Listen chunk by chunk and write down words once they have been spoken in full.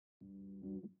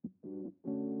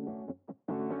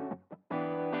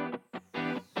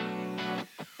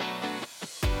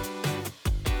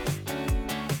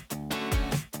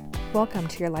Welcome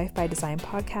to your Life by Design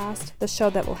podcast, the show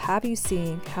that will have you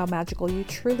seeing how magical you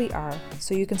truly are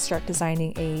so you can start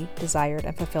designing a desired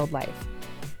and fulfilled life.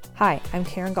 Hi, I'm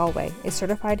Karen Galway, a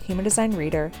certified human design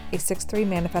reader, a 6'3"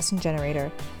 manifesting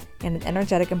generator, and an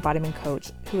energetic embodiment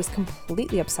coach who is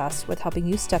completely obsessed with helping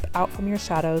you step out from your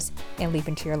shadows and leap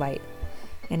into your light.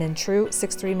 And in true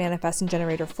 6'3" manifesting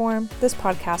generator form, this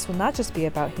podcast will not just be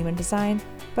about human design,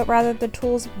 but rather the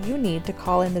tools you need to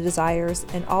call in the desires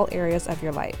in all areas of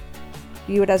your life.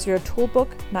 View it as your tool book,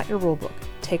 not your rule book.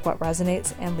 Take what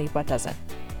resonates and leave what doesn't.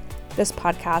 This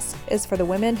podcast is for the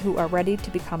women who are ready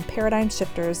to become paradigm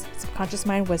shifters, subconscious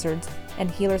mind wizards, and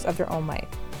healers of their own life.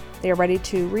 They are ready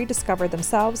to rediscover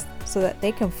themselves so that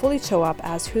they can fully show up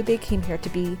as who they came here to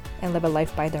be and live a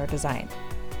life by their design.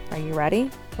 Are you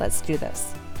ready? Let's do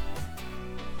this.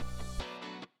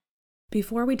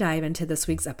 Before we dive into this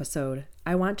week's episode,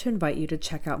 I want to invite you to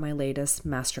check out my latest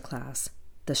masterclass,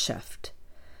 The Shift.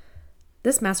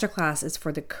 This masterclass is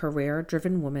for the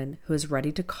career-driven woman who is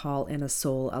ready to call in a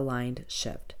soul-aligned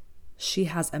shift. She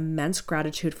has immense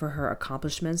gratitude for her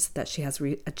accomplishments that she has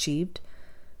achieved,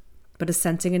 but is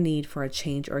sensing a need for a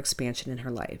change or expansion in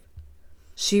her life.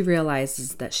 She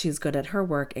realizes that she is good at her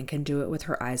work and can do it with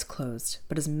her eyes closed,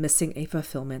 but is missing a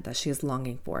fulfillment that she is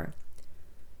longing for.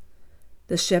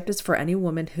 The shift is for any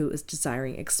woman who is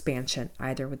desiring expansion,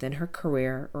 either within her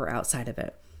career or outside of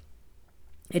it.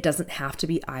 It doesn't have to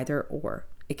be either or.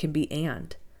 It can be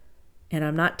and. And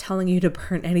I'm not telling you to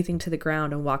burn anything to the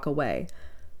ground and walk away.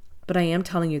 But I am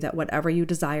telling you that whatever you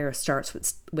desire starts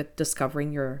with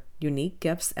discovering your unique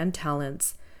gifts and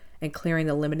talents and clearing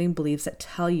the limiting beliefs that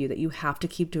tell you that you have to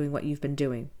keep doing what you've been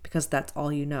doing because that's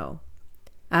all you know.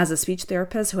 As a speech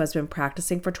therapist who has been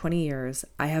practicing for 20 years,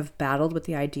 I have battled with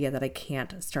the idea that I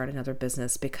can't start another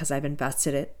business because I've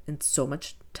invested it in so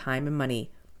much time and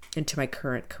money into my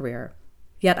current career.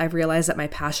 Yet I've realized that my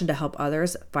passion to help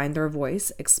others find their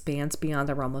voice expands beyond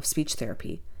the realm of speech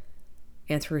therapy.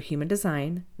 And through human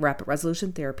design, rapid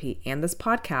resolution therapy, and this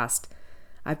podcast,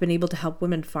 I've been able to help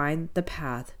women find the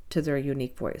path to their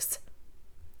unique voice.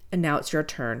 And now it's your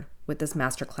turn with this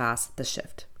masterclass, The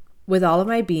Shift. With all of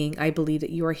my being, I believe that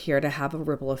you are here to have a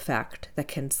ripple effect that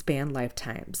can span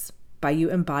lifetimes. By you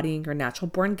embodying your natural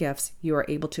born gifts, you are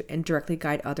able to indirectly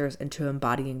guide others into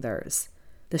embodying theirs.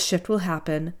 The shift will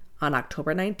happen on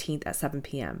October 19th at 7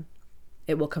 p.m.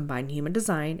 It will combine human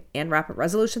design and rapid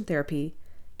resolution therapy.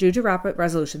 Due to rapid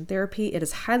resolution therapy, it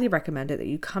is highly recommended that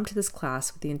you come to this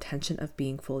class with the intention of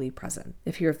being fully present.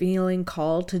 If you're feeling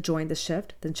called to join the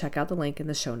shift, then check out the link in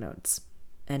the show notes.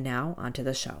 And now onto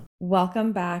the show.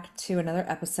 Welcome back to another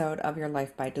episode of Your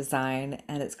Life by Design.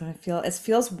 And it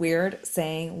feels weird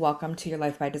saying welcome to Your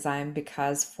Life by Design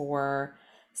because for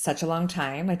such a long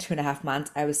time, like 2.5 months,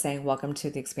 I was saying welcome to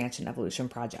the Expansion Evolution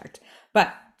Project.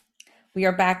 But we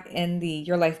are back in the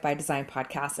Your Life by Design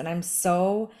podcast, and I'm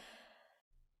so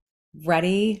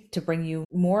ready to bring you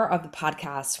more of the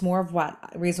podcast, more of what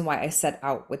reason why I set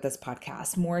out with this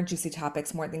podcast, more juicy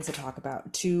topics, more things to talk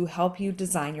about to help you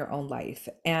design your own life.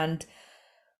 And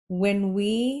when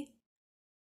we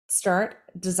start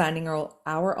designing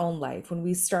our own life, when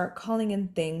we start calling in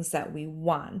things that we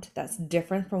want that's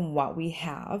different from what we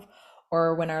have,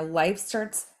 or when our life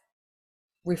starts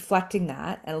reflecting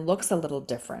that and looks a little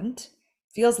different,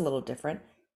 feels a little different,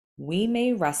 we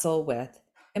may wrestle with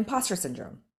imposter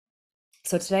syndrome.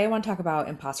 So today I want to talk about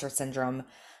imposter syndrome.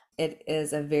 It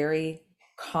is a very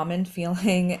common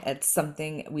feeling. It's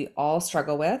something we all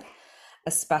struggle with,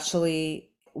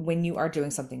 especially when you are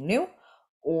doing something new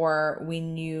or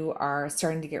when you are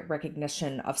starting to get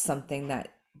recognition of something that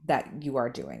you are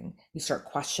doing. You start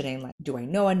questioning, like, do I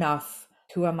know enough?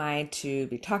 Who am I to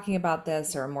be talking about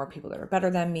this? Or are more people that are better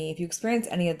than me? If you experience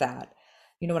any of that,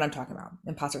 you know what I'm talking about,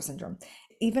 imposter syndrome.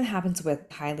 It even happens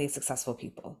with highly successful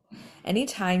people.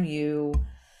 Anytime you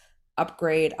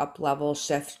upgrade, up-level,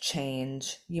 shift,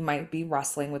 change, you might be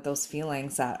wrestling with those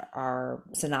feelings that are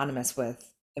synonymous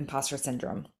with imposter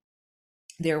syndrome.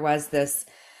 There was this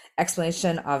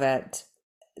explanation of it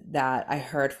that I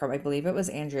heard from, I believe it was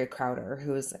Andrea Crowder,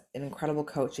 who is an incredible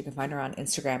coach. You can find her on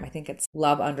Instagram. I think it's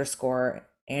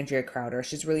love_Andrea Crowder.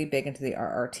 She's really big into the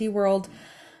RRT world,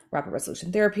 rapid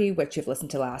resolution therapy, which you've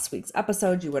listened to last week's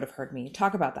episode. You would have heard me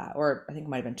talk about that, or I think it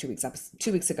might have been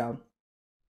 2 weeks ago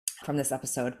from this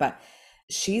episode. But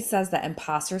she says that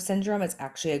imposter syndrome is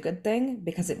actually a good thing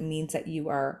because it means that you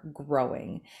are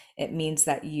growing. It means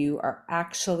that you are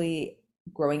actually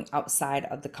growing outside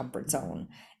of the comfort zone.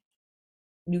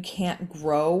 You can't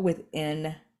grow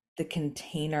within the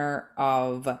container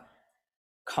of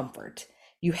comfort.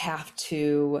 You have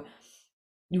to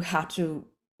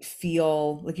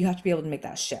feel like you have to be able to make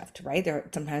that shift, right? There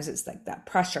sometimes it's like that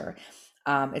pressure.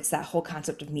 It's that whole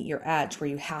concept of meet your edge, where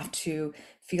you have to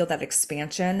feel that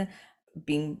expansion,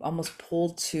 being almost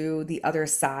pulled to the other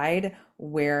side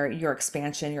where your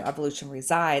expansion, your evolution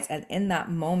resides. And in that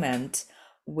moment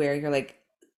where you're like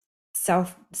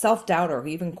self-doubt or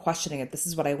even questioning it, this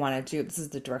is what I want to do, this is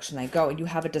the direction I go, and you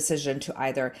have a decision to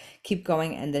either keep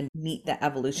going and then meet that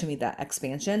evolution, meet that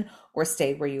expansion, or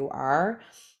stay where you are.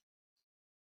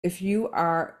 If you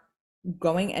are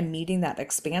going and meeting that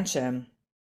expansion,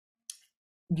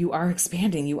 you are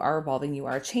expanding, you are evolving, you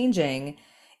are changing.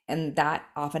 And that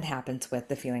often happens with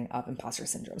the feeling of imposter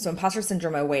syndrome. So imposter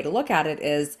syndrome, a way to look at it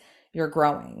is you're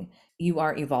growing, you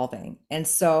are evolving. And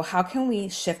so how can we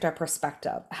shift our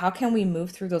perspective? How can we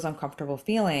move through those uncomfortable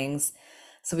feelings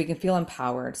so we can feel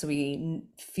empowered, so we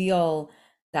feel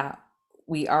that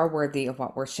we are worthy of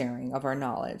what we're sharing, of our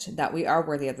knowledge, that we are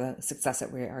worthy of the success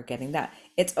that we are getting, that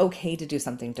it's okay to do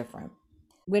something different.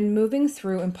 When moving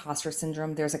through imposter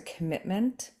syndrome, there's a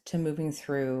commitment to moving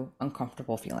through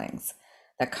uncomfortable feelings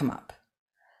that come up.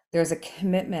 There's a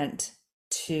commitment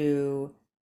to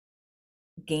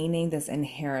gaining this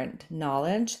inherent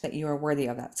knowledge that you are worthy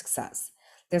of that success.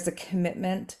 There's a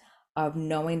commitment of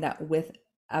knowing that with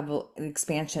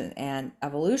expansion and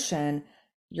evolution,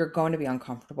 you're going to be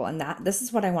uncomfortable. And this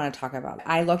is what I want to talk about.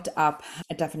 I looked up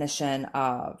a definition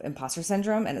of imposter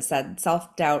syndrome, and it said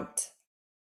self-doubt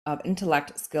of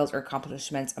intellect, skills, or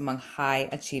accomplishments among high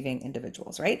achieving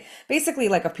individuals, right? Basically,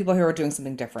 like of people who are doing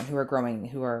something different, who are growing,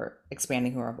 who are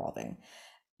expanding, who are evolving.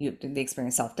 They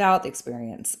experience self-doubt, they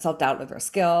experience self-doubt of their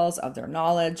skills, of their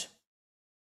knowledge.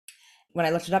 When I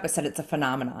looked it up, it said it's a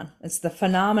phenomenon. It's the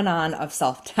phenomenon of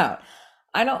self-doubt.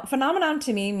 Phenomenon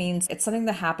to me means it's something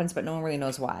that happens, but no one really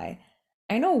knows why.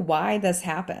 I know why this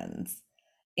happens.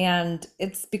 And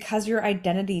it's because your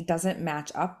identity doesn't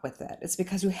match up with it. It's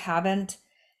because you haven't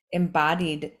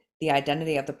embodied the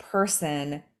identity of the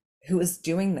person who is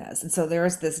doing this. And so there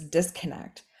is this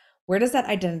disconnect. Where does that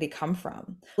identity come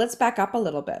from? Let's back up a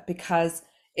little bit, because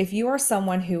if you are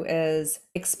someone who is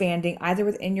expanding either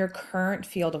within your current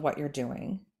field of what you're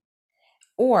doing,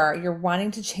 or you're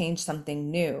wanting to change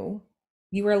something new,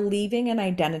 you are leaving an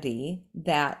identity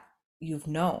that you've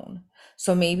known.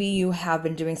 So maybe you have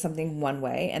been doing something one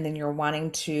way, and then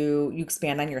you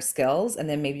expand on your skills, and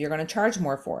then maybe you're going to charge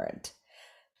more for it.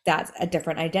 That's a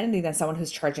different identity than someone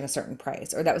who's charging a certain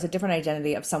price, or that was a different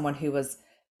identity of someone who was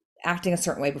acting a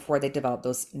certain way before they developed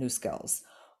those new skills.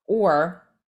 Or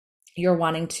you're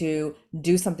wanting to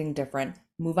do something different,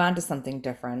 move on to something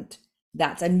different.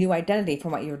 That's a new identity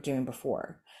from what you were doing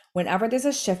before. Whenever there's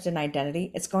a shift in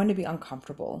identity, it's going to be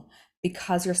uncomfortable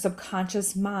because your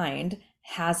subconscious mind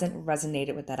hasn't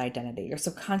resonated with that identity. Your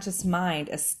subconscious mind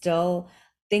is still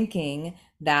thinking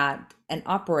that and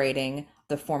operating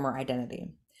the former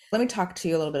identity. Let me talk to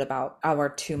you a little bit about our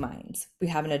two minds. We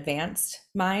have an advanced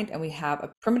mind and we have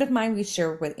a primitive mind we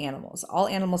share with animals. All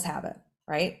animals have it,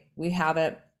 right? We have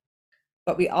it,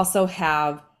 but we also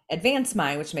have advanced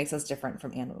mind, which makes us different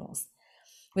from animals.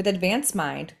 With advanced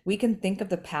mind, we can think of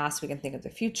the past, we can think of the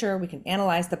future, we can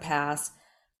analyze the past.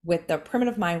 With the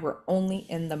primitive mind, we're only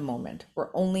in the moment.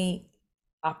 We're only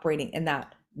operating in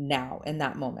that now, in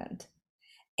that moment.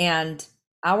 And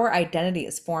our identity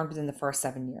is formed within the first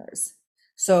 7 years.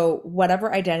 So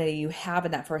whatever identity you have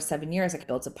in that first 7 years, it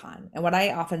builds upon. And what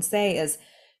I often say is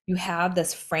you have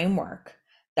this framework,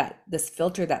 this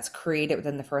filter that's created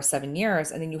within the first 7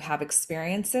 years, and then you have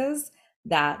experiences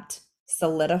that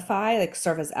solidify, like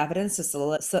serve as evidence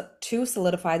to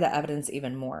solidify the evidence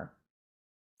even more.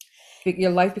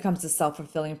 Your life becomes a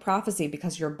self-fulfilling prophecy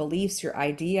because your beliefs, your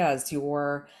ideas,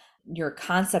 your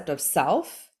concept of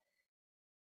self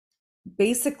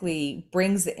basically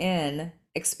brings in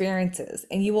experiences,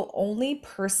 and you will only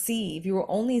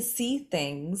see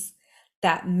things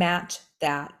that match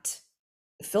that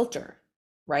filter,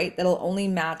 right? That'll only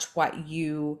match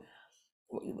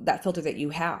that filter that you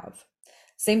have.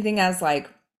 Same thing as like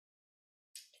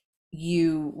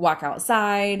you walk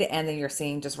outside and then you're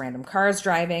seeing just random cars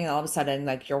driving, and all of a sudden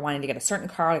like you're wanting to get a certain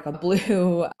car, like a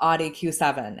blue Audi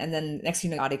Q7, and then next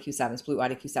thing you know, Audi Q7s, blue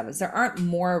Audi Q7s. There aren't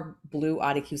more blue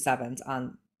Audi Q7s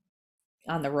on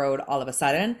the road all of a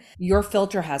sudden. Your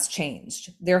filter has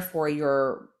changed. Therefore,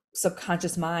 your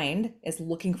subconscious mind is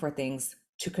looking for things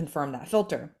to confirm that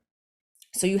filter.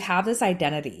 So you have this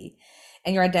identity,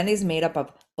 and your identity is made up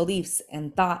of beliefs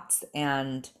and thoughts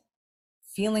and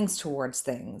feelings towards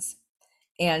things.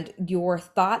 And your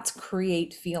thoughts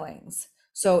create feelings.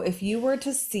 So if you were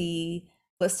to see,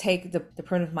 let's take the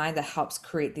primitive mind that helps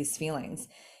create these feelings.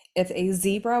 If a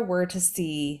zebra were to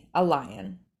see a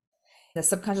lion, the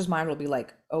subconscious mind will be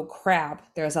like, oh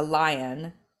crap, there's a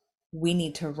lion, we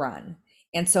need to run.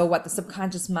 And so what the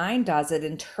subconscious mind does, it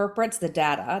interprets the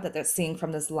data that they're seeing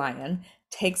from this lion,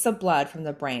 takes the blood from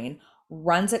the brain,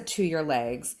 runs it to your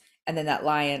legs, and then that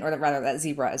lion, or rather that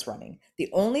zebra, is running. The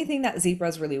only thing that zebra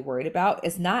is really worried about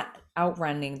is not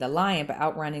outrunning the lion, but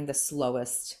outrunning the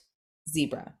slowest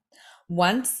zebra.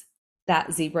 Once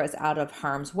that zebra is out of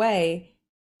harm's way,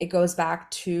 it goes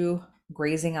back to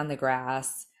grazing on the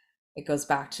grass. It goes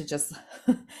back to just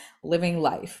living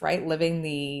life, right? Living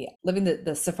the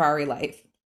safari life.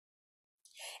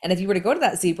 And if you were to go to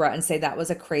that zebra and say that was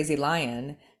a crazy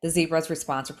lion, the zebra's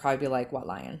response would probably be like, what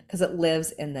lion? Because it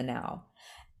lives in the now.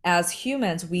 As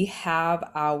humans, we have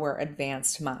our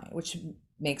advanced mind, which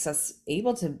makes us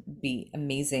able to be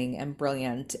amazing and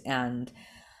brilliant, and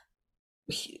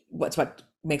what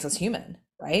makes us human,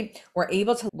 right? We're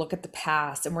able to look at the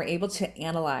past, and we're able to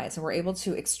analyze, and we're able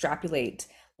to extrapolate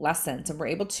lessons, and we're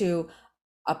able to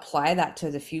apply that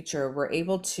to the future. We're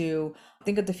able to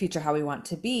think of the future how we want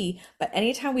to be. But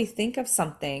anytime we think of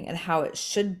something and how it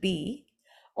should be,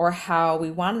 or how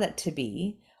we wanted it to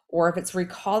be, or if it's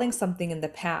recalling something in the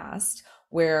past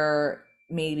where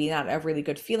maybe not a really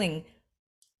good feeling,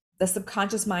 the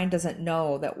subconscious mind doesn't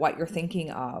know that what you're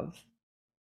thinking of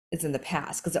is in the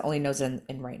past, because it only knows in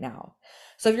right now.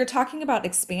 So if you're talking about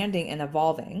expanding and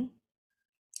evolving,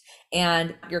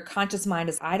 and your conscious mind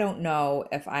is, I don't know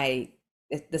if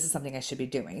this is something I should be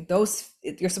doing,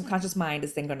 your subconscious mind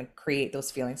is then going to create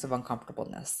those feelings of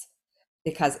uncomfortableness,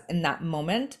 because in that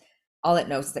moment, all it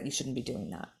knows is that you shouldn't be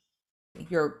doing that.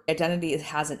 Your identity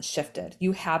hasn't shifted.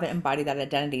 You haven't embodied that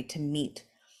identity to meet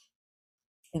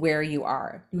where you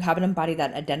are. You haven't embodied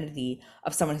that identity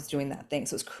of someone who's doing that thing.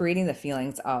 So it's creating the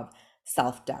feelings of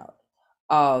self-doubt,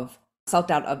 of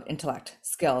intellect,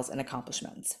 skills, and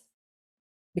accomplishments,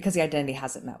 because the identity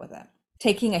hasn't met with it.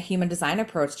 Taking a human design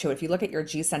approach to it, if you look at your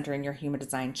G center in your human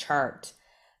design chart,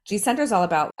 G center is all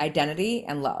about identity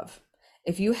and love.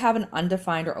 If you have an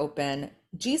undefined or open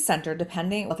G center,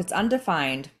 depending if it's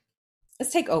undefined,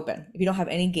 let's take open. If you don't have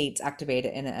any gates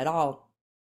activated in it at all,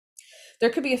 there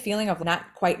could be a feeling of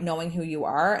not quite knowing who you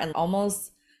are and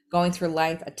almost going through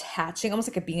life attaching,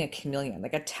 almost like being a chameleon,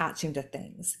 like attaching to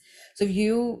things. So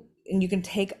you can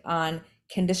take on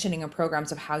conditioning and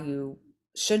programs of how you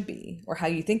should be or how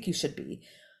you think you should be.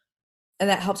 And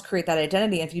that helps create that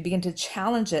identity. And if you begin to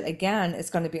challenge it, again, it's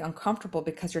going to be uncomfortable,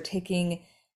 because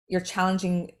you're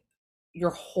challenging your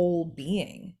whole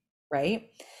being, right?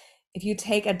 If you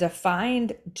take a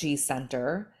defined G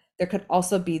center, there could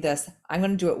also be this, I'm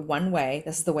going to do it one way.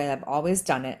 This is the way I've always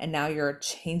done it. And now you're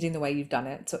changing the way you've done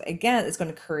it. So again, it's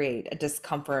going to create a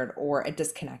discomfort or a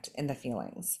disconnect in the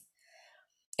feelings.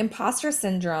 Imposter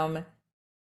syndrome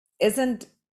isn't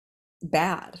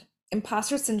bad.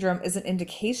 Imposter syndrome is an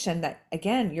indication that,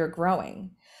 again, you're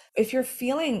growing. If you're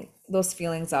feeling those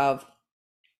feelings of,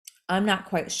 I'm not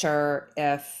quite sure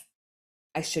if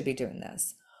I should be doing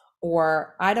this,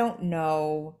 or I don't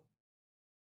know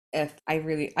if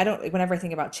whenever I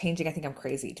think about changing, I think I'm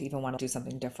crazy to even want to do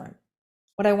something different.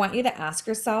 What I want you to ask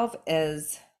yourself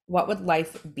is, what would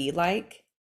life be like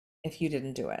if you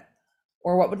didn't do it?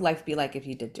 Or what would life be like if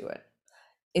you did do it?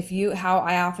 How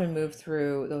I often move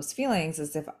through those feelings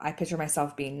is if I picture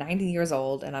myself being 90 years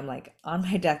old and I'm like on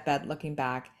my deathbed looking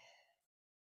back,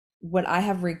 would I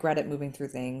have regretted moving through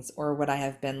things, or would I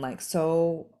have been like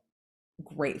so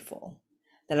grateful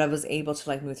that I was able to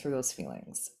like move through those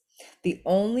feelings? The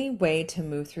only way to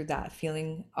move through that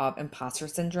feeling of imposter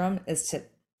syndrome is to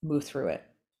move through it,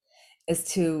 is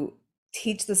to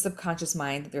teach the subconscious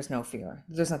mind that there's no fear,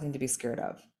 there's nothing to be scared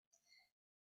of.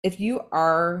 If you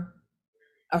are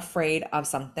afraid of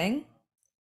something,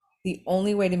 the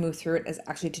only way to move through it is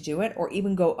actually to do it, or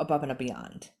even go above and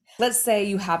beyond. Let's say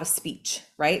you have a speech,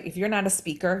 right? If you're not a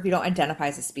speaker, if you don't identify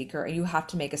as a speaker, and you have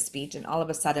to make a speech, and all of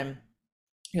a sudden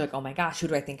you're like, oh my gosh, who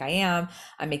do I think I am?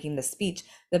 I'm making this speech.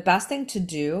 The best thing to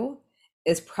do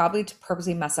is probably to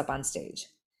purposely mess up on stage,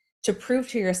 to prove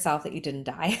to yourself that you didn't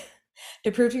die,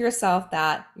 to prove to yourself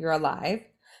that you're alive.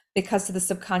 Because to the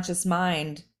subconscious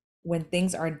mind, when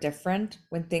things are different,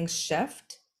 when things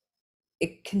shift,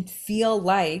 it can feel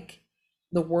like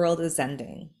the world is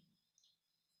ending,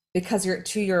 because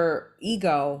to your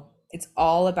ego, it's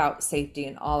all about safety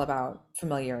and all about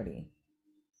familiarity.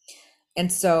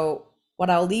 And so what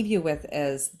I'll leave you with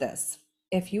is this: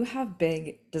 if you have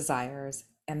big desires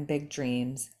and big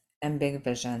dreams and big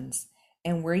visions,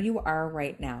 and where you are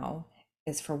right now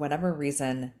is for whatever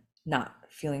reason not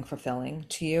feeling fulfilling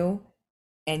to you,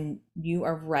 and you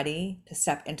are ready to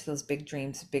step into those big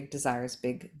dreams, big desires,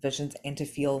 big visions, and to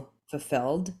feel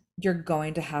fulfilled, you're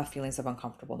going to have feelings of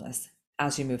uncomfortableness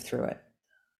as you move through it.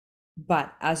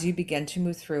 But as you begin to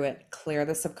move through it, clear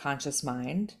the subconscious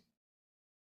mind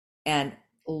and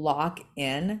lock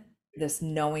in this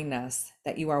knowingness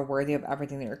that you are worthy of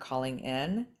everything that you're calling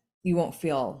in, you won't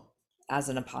feel as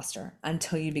an imposter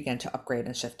until you begin to upgrade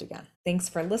and shift again. Thanks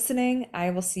for listening. I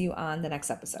will see you on the next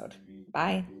episode.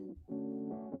 Bye.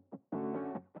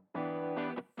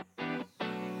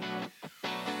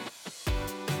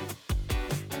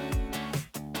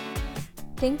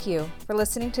 Thank you for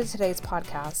listening to today's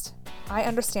podcast. I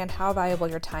understand how valuable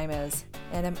your time is,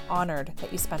 and I'm honored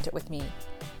that you spent it with me.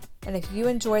 And if you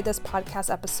enjoyed this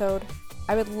podcast episode,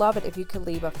 I would love it if you could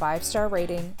leave a 5-star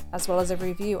rating as well as a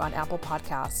review on Apple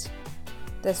Podcasts.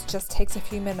 This just takes a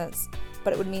few minutes,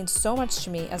 but it would mean so much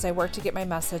to me as I work to get my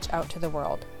message out to the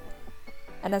world.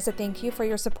 And as a thank you for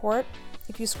your support,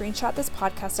 if you screenshot this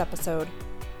podcast episode,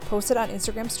 post it on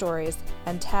Instagram stories,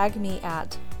 and tag me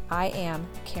at I am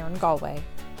Karen Galway,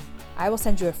 I will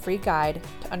send you a free guide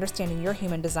to understanding your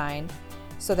human design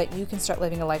so that you can start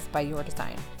living a life by your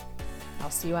design.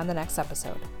 I'll see you on the next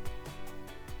episode.